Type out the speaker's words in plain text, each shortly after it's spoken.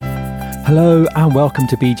Hello and welcome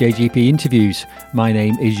to BJGP Interviews. My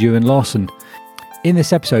name is Ewan Lawson. In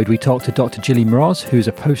this episode, we talk to Dr. Gilly Mroz, who's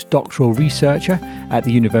a postdoctoral researcher at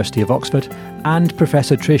the University of Oxford, and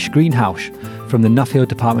Professor Trish Greenhalgh from the Nuffield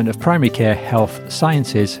Department of Primary Care Health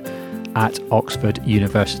Sciences at Oxford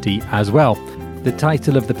University as well. The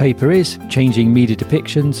title of the paper is Changing Media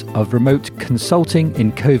Depictions of Remote Consulting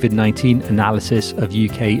in COVID-19 Analysis of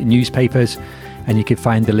UK Newspapers, and you can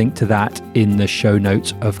find the link to that in the show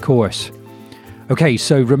notes, of course. Okay,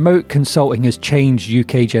 so remote consulting has changed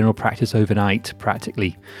UK general practice overnight,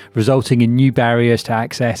 practically, resulting in new barriers to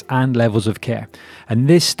access and levels of care. And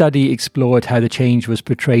this study explored how the change was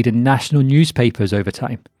portrayed in national newspapers over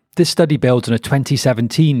time. This study builds on a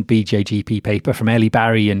 2017 BJGP paper from Ellie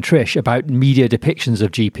Barry and Trish about media depictions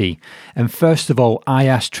of GP. And first of all, I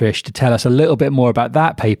asked Trish to tell us a little bit more about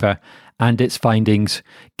that paper and its findings,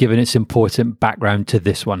 given its important background to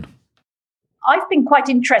this one. I've been quite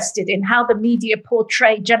interested in how the media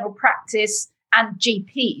portray general practice and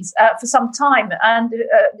GPs for some time. And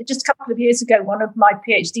just a couple of years ago, one of my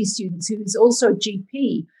PhD students, who is also a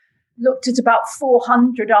GP, looked at about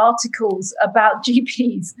 400 articles about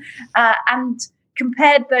GPs and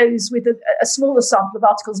compared those with a smaller sample of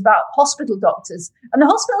articles about hospital doctors. And the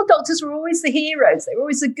hospital doctors were always the heroes. They were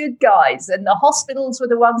always the good guys. And the hospitals were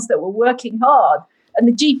the ones that were working hard. And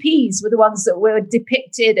the GPs were the ones that were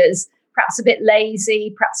depicted as perhaps a bit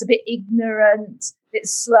lazy, perhaps a bit ignorant, a bit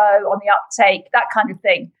slow on the uptake, that kind of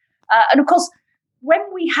thing. And of course, when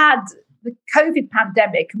we had the COVID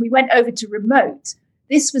pandemic and we went over to remote,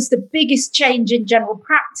 this was the biggest change in general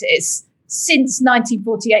practice since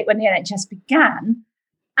 1948 when the NHS began.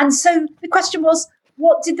 And so the question was,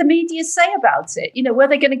 what did the media say about it? You know, were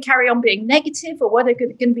they going to carry on being negative or were they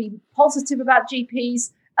going to be positive about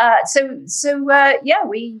GPs?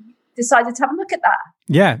 We decided to have a look at that.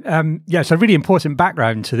 So really important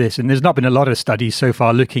background to this. And there's not been a lot of studies so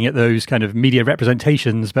far looking at those kind of media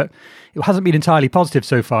representations, but it hasn't been entirely positive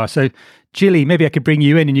so far. So Gilly, maybe I could bring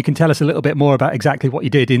you in and you can tell us a little bit more about exactly what you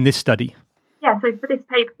did in this study. Yeah, so for this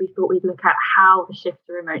paper, we thought we'd look at how the shift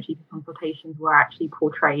to remote GP consultations were actually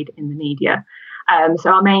portrayed in the media.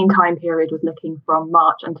 So our main time period was looking from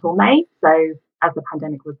March until May. So as the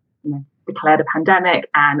pandemic was, declared a pandemic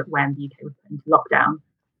and when the UK was put into lockdown.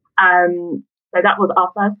 So that was our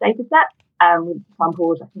first data set. We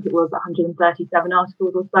sampled, I think it was 137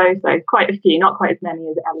 articles or so quite a few, not quite as many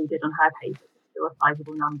as Ellie did on her paper, but still a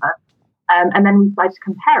sizable number. And then we decided to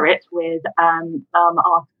compare it with some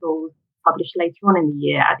articles published later on in the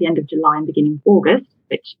year at the end of July and beginning of August,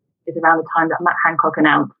 which is around the time that Matt Hancock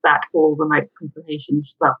announced that all remote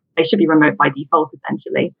consultations, they should be remote by default,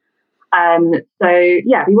 essentially.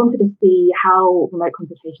 We wanted to see how remote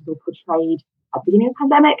consultations were portrayed at the beginning of the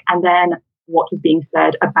pandemic and then what was being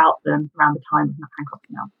said about them around the time of Matt Hancock's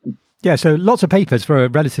announcement. Yeah, so lots of papers for a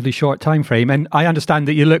relatively short time frame. And I understand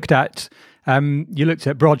that you looked at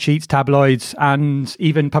broadsheets, tabloids, and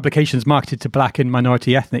even publications marketed to Black and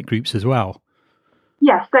minority ethnic groups as well.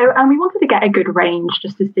 Yeah, so we wanted to get a good range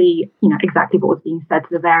just to see, exactly what was being said to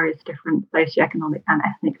the various different socioeconomic and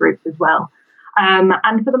ethnic groups as well.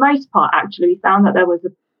 And for the most part, actually, we found that there was a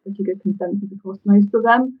pretty good consensus across most of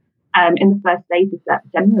them. In the first data set,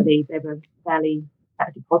 generally, they were fairly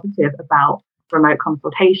positive about remote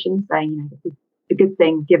consultations, saying, this is a good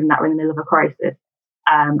thing given that we're in the middle of a crisis.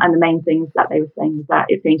 And the main things that they were saying was that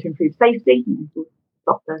it's going to improve safety,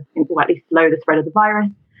 stop or at least slow the spread of the virus,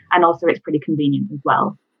 and also it's pretty convenient as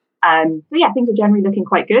well. Things are generally looking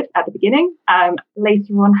quite good at the beginning.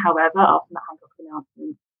 Later on, however, after Matt Hancock's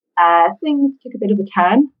announcement, things took a bit of a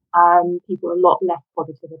turn. People were a lot less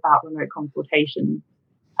positive about remote consultations.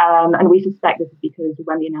 And we suspect this is because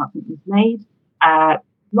when the announcement was made,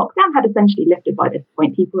 lockdown had essentially lifted by this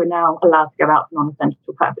point. People are now allowed to go out for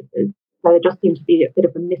non-essential purposes. So there just seemed to be a bit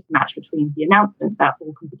of a mismatch between the announcement that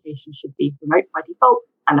all consultations should be remote by default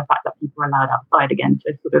and the fact that people are allowed outside again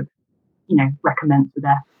to sort of, recommence with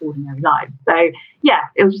their ordinary lives. So,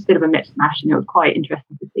 it was just a bit of a mismatch, and it was quite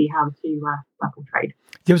interesting to see how the two were portrayed.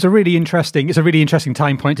 It's a really interesting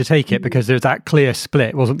time point to take it because there's that clear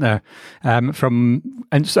split, wasn't there?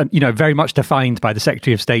 Very much defined by the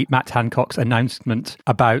Secretary of State, Matt Hancock's announcement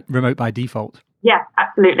about remote by default. Yeah,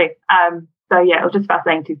 absolutely. It was just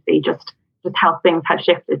fascinating to see just how things had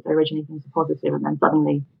shifted. So originally things were positive and then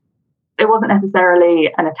suddenly it wasn't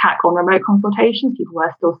necessarily an attack on remote consultations. People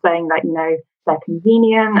were still saying that, they're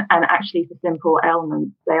convenient and actually for simple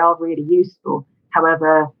ailments, they are really useful.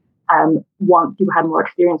 However, once people had more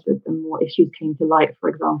experience with them, more issues came to light. For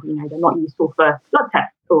example, they're not useful for blood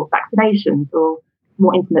tests or vaccinations or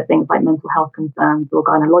more intimate things like mental health concerns or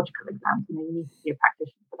gynecological exams. You need to see a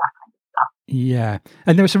practitioner for that kind of stuff. Yeah.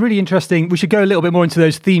 And there was some really interesting, we should go a little bit more into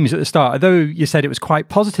those themes at the start. Although you said it was quite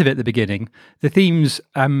positive at the beginning, the themes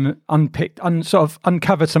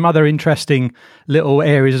uncovered some other interesting little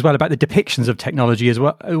areas as well about the depictions of technology as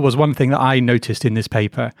well. It was one thing that I noticed in this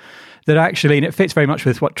paper that actually, and it fits very much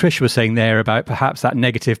with what Trish was saying there about perhaps that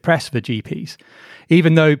negative press for GPs.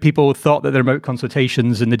 Even though people thought that the remote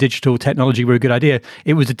consultations and the digital technology were a good idea,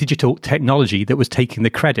 it was the digital technology that was taking the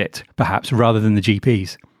credit, perhaps, rather than the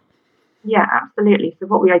GPs. Yeah, absolutely. So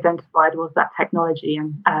what we identified was that technology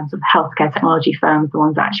and sort of healthcare technology firms, the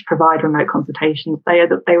ones that actually provide remote consultations, they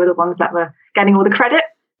were the ones that were getting all the credit.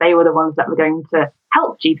 They were the ones that were going to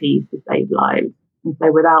help GPs to save lives. And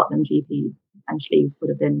so without them, GPs essentially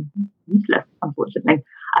would have been useless, unfortunately.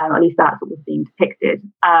 At least that's what was being depicted.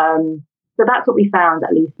 So that's what we found,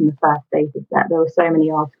 at least in the first data set. There were so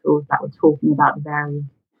many articles that were talking about the various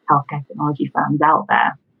healthcare technology firms out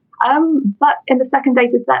there. But in the second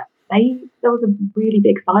data set, there was a really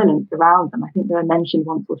big silence around them. I think they were mentioned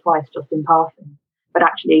once or twice just in passing. But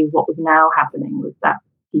actually what was now happening was that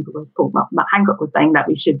Matt Hancock was saying that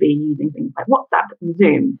we should be using things like WhatsApp and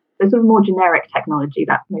Zoom. So sort of more generic technology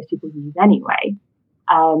that most people use anyway.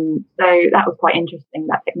 So that was quite interesting,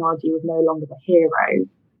 that technology was no longer the hero,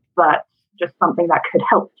 but just something that could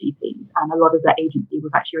help GPs. And a lot of the agency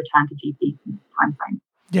was actually returned to GPs in this time frame.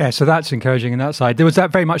 Yeah, so that's encouraging on that side. There was that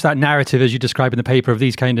very much that narrative, as you describe in the paper, of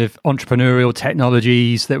these kind of entrepreneurial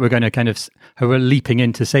technologies that were going to who were leaping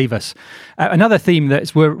in to save us. Another theme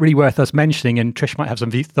that's really worth us mentioning, and Trish might have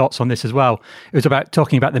some thoughts on this as well, it was about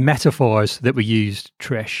talking about the metaphors that were used,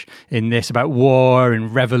 Trish, in this, about war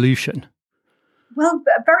and revolution. Well,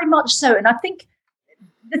 very much so. And I think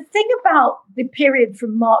the thing about the period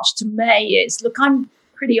from March to May is, look, I'm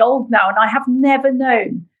pretty old now, and I have never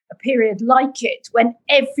known a period like it when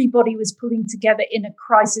everybody was pulling together in a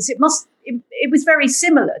crisis. It was very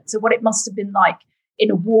similar to what it must have been like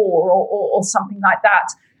in a war or something like that.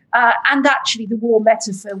 And actually the war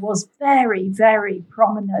metaphor was very, very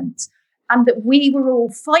prominent, and that we were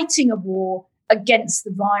all fighting a war against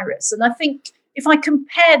the virus. And I think if I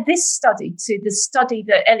compare this study to the study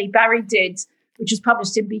that Ellie Barry did, which was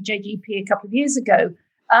published in BJGP a couple of years ago,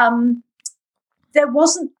 there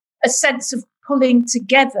wasn't a sense of pulling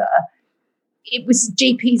together. It was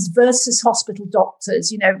GPs versus hospital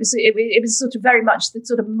doctors. It was sort of very much the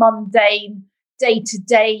sort of mundane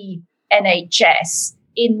day-to-day NHS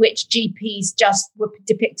in which GPs just were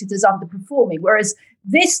depicted as underperforming. Whereas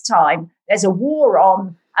this time there's a war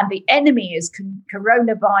on, and the enemy is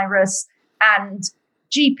coronavirus, and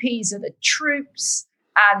GPs are the troops,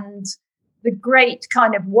 and the great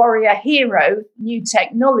kind of warrior hero, new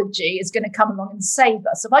technology, is going to come along and save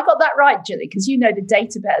us. Have I got that right, Gilly? Because you know the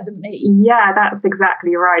data better than me. Yeah, that's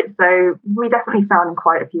exactly right. So we definitely found in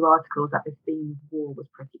quite a few articles that this theme of war was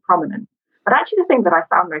pretty prominent. But actually the thing that I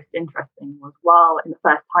found most interesting was, while in the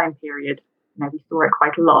first time period, we saw it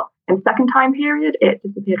quite a lot, in the second time period, it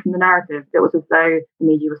disappeared from the narrative. It was as though the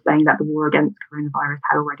media was saying that the war against coronavirus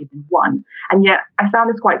had already been won. And yet I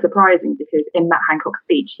found this quite surprising, because in Matt Hancock's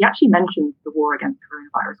speech, he actually mentions the war against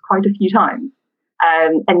coronavirus quite a few times.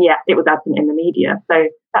 And yet it was absent in the media. So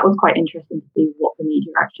that was quite interesting to see what the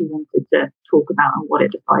media actually wanted to talk about and what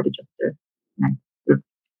it decided just to sort of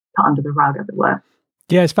put under the rug, as it were.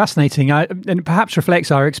 Yeah, it's fascinating, and perhaps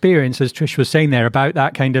reflects our experience, as Trish was saying there, about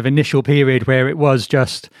that kind of initial period where it was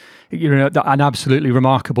just, an absolutely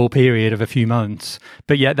remarkable period of a few months.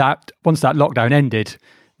 But yet that once that lockdown ended,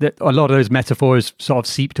 that a lot of those metaphors sort of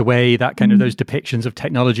seeped away, that kind of those depictions of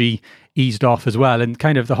technology eased off as well, and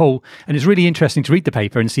kind of the whole, and it's really interesting to read the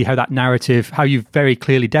paper and see how that narrative, how you've very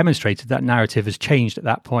clearly demonstrated that narrative has changed at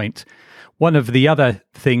that point. One of the other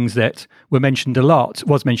things that was mentioned a lot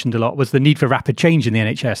was the need for rapid change in the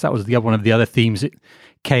NHS. That was one of the other themes that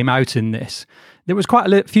came out in this. There was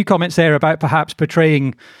quite a few comments there about perhaps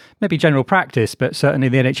portraying maybe general practice, but certainly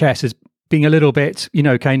the NHS as being a little bit,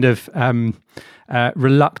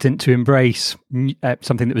 reluctant to embrace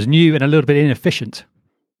something that was new and a little bit inefficient.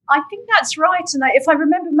 I think that's right. And if I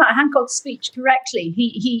remember Matt Hancock's speech correctly,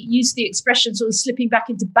 he used the expression sort of slipping back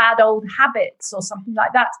into bad old habits or something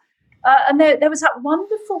like that. And there was that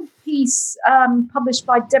wonderful piece published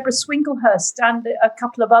by Deborah Swinglehurst and a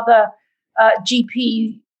couple of other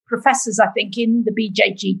GP professors, I think, in the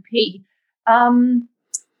BJGP,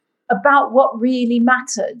 about what really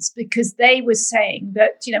matters, because they were saying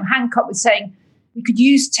that, Hancock was saying we could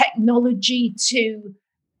use technology to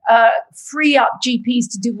free up GPs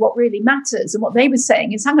to do what really matters. And what they were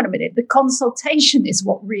saying is, hang on a minute, the consultation is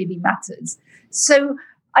what really matters. So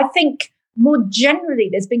I think more generally,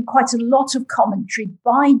 there's been quite a lot of commentary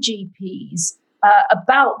by GPs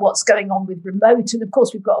about what's going on with remote. And of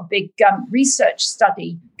course, we've got a big research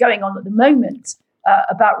study going on at the moment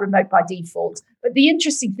about remote by default. But the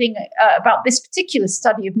interesting thing about this particular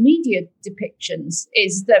study of media depictions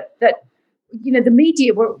is that the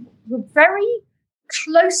media were very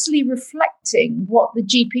closely reflecting what the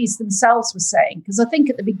GPs themselves were saying. Because I think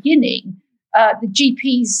at the beginning, the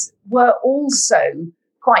GPs were also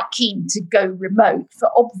quite keen to go remote for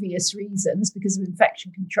obvious reasons because of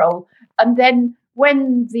infection control. And then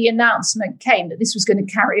when the announcement came that this was going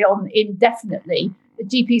to carry on indefinitely, the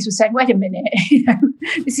GPs were saying, wait a minute,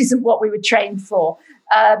 this isn't what we were trained for.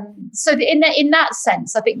 So in that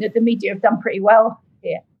sense, I think that the media have done pretty well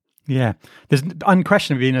here. Yeah, there's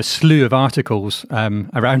unquestionably been a slew of articles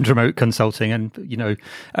around remote consulting, and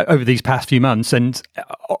over these past few months, and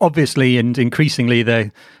obviously and increasingly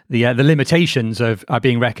the limitations are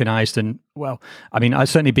being recognised. And well, I mean, I'm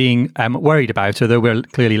certainly being worried about, although we're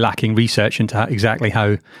clearly lacking research into exactly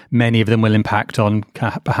how many of them will impact on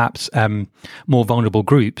perhaps more vulnerable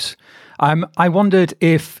groups. I wondered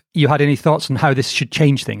if you had any thoughts on how this should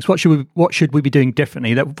change things. What should we be doing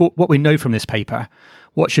differently? What we know from this paper.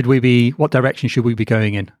 What direction should we be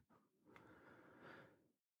going in?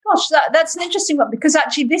 Gosh, that's an interesting one, because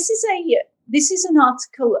actually this is an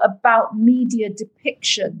article about media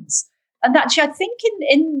depictions. And actually, I think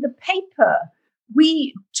in the paper,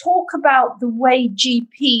 we talk about the way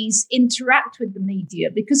GPs interact with the media,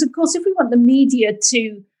 because of course, if we want the media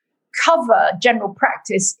to cover general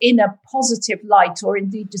practice in a positive light, or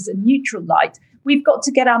indeed just a neutral light, we've got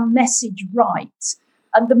to get our message right.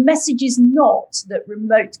 And the message is not that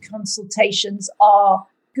remote consultations are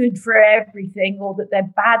good for everything or that they're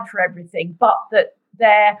bad for everything, but that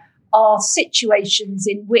there are situations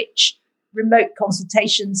in which remote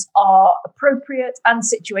consultations are appropriate and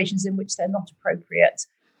situations in which they're not appropriate.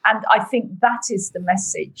 And I think that is the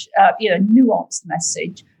message, nuanced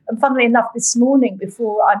message. And funnily enough, this morning,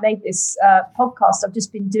 before I made this podcast, I've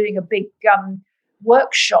just been doing a big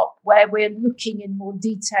workshop where we're looking in more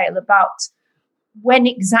detail about when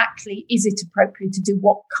exactly is it appropriate to do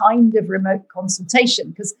what kind of remote consultation?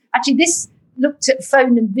 Because actually this looked at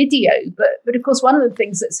phone and video, but of course, one of the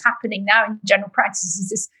things that's happening now in general practice is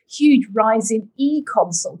this huge rise in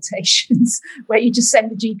e-consultations where you just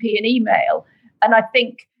send the GP an email. And I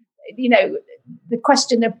think, the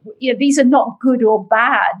question of, these are not good or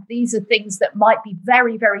bad. These are things that might be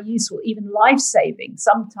very, very useful, even life-saving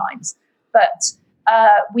sometimes. But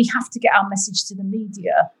we have to get our message to the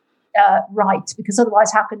media right, because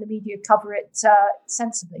otherwise how can the media cover it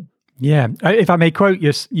sensibly? Yeah. If I may quote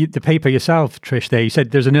the paper yourself, Trish, there, you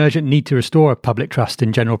said there's an urgent need to restore public trust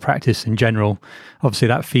in general practice in general. Obviously,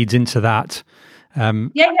 that feeds into that.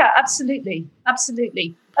 Yeah, absolutely.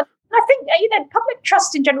 Absolutely. And I think, public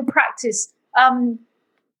trust in general practice, I don't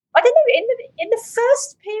know, in the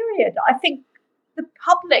first period, I think the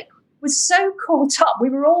public was so caught up. We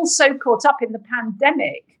were all so caught up in the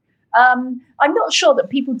pandemic. I'm not sure that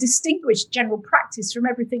people distinguished general practice from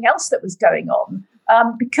everything else that was going on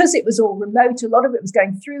because it was all remote. A lot of it was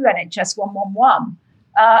going through NHS 111.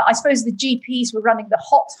 I suppose the GPs were running the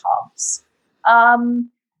hot hubs.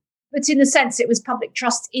 But in a sense, it was public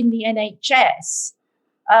trust in the NHS.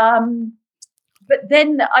 But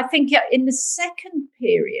then I think in the second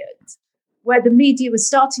period, where the media was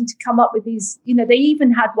starting to come up with these, they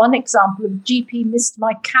even had one example of GP missed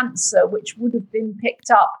my cancer, which would have been picked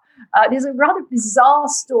up. There's a rather bizarre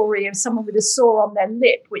story of someone with a sore on their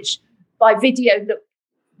lip, which by video looked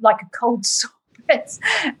like a cold sore.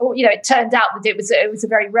 It turned out that it was a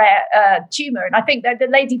very rare tumour, and I think that the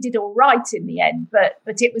lady did all right in the end. But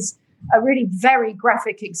it was a really very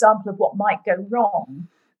graphic example of what might go wrong,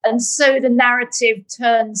 and so the narrative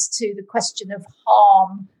turns to the question of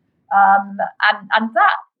harm, and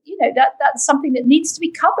that's something that needs to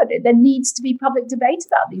be covered. There needs to be public debate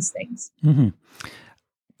about these things. Mm-hmm.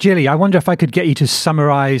 Gilly, I wonder if I could get you to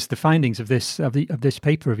summarise the findings of this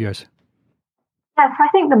paper of yours. Yes, I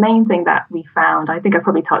think the main thing that we found, I think I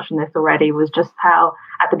probably touched on this already, was just how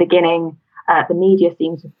at the beginning the media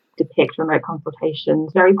seemed to depict remote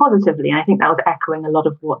consultations very positively. And I think that was echoing a lot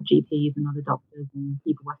of what GPs and other doctors and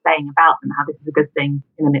people were saying about them, how this is a good thing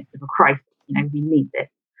in the midst of a crisis. We need this.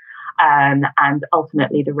 And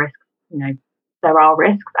ultimately the risks, there are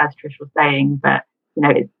risks, as Trish was saying, but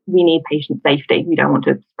we need patient safety. We don't want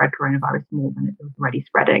to spread coronavirus more than it was already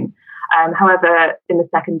spreading. However, in the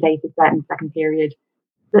second data set, in the second period,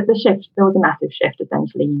 there was a massive shift,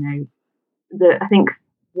 essentially. I think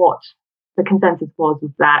what the consensus was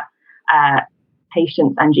that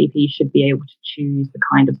patients and GPs should be able to choose the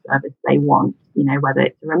kind of service they want, whether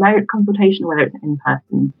it's a remote consultation or whether it's an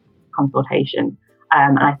in-person consultation.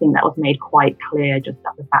 And I think that was made quite clear just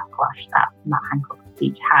at the backlash that Matt Hancock's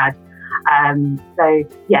speech had. So,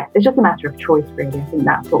 yeah, it's just a matter of choice, really. I think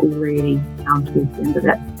that's what we really found towards the end of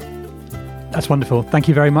it. That's wonderful. Thank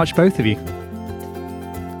you very much, both of you.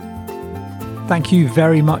 Thank you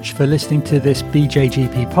very much for listening to this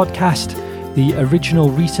BJGP podcast. The original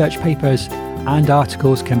research papers and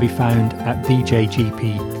articles can be found at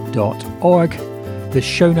bjgp.org. The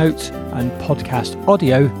show notes and podcast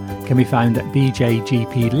audio can be found at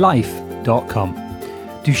bjgplife.com.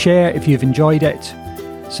 Do share if you've enjoyed it.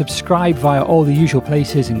 Subscribe via all the usual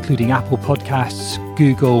places, including Apple Podcasts,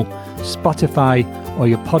 Google, Spotify, or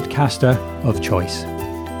your podcaster of choice.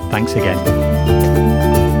 Thanks again.